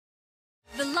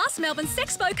last Melbourne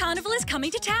Sexpo Carnival is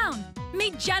coming to town.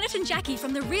 Meet Janet and Jackie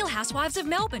from the Real Housewives of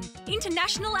Melbourne,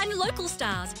 international and local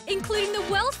stars, including the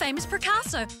world-famous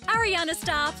Picasso, Ariana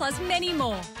Star, plus many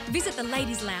more. Visit the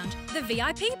Ladies' Lounge, the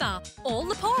VIP bar, or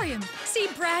Laporium. See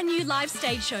brand new live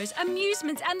stage shows,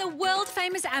 amusements, and the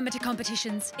world-famous amateur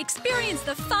competitions. Experience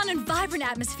the fun and vibrant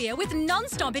atmosphere with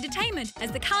non-stop entertainment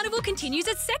as the carnival continues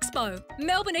at Sexpo.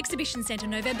 Melbourne Exhibition Centre,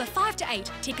 November 5 to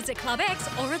 8. Tickets at Club X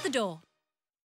or at the door.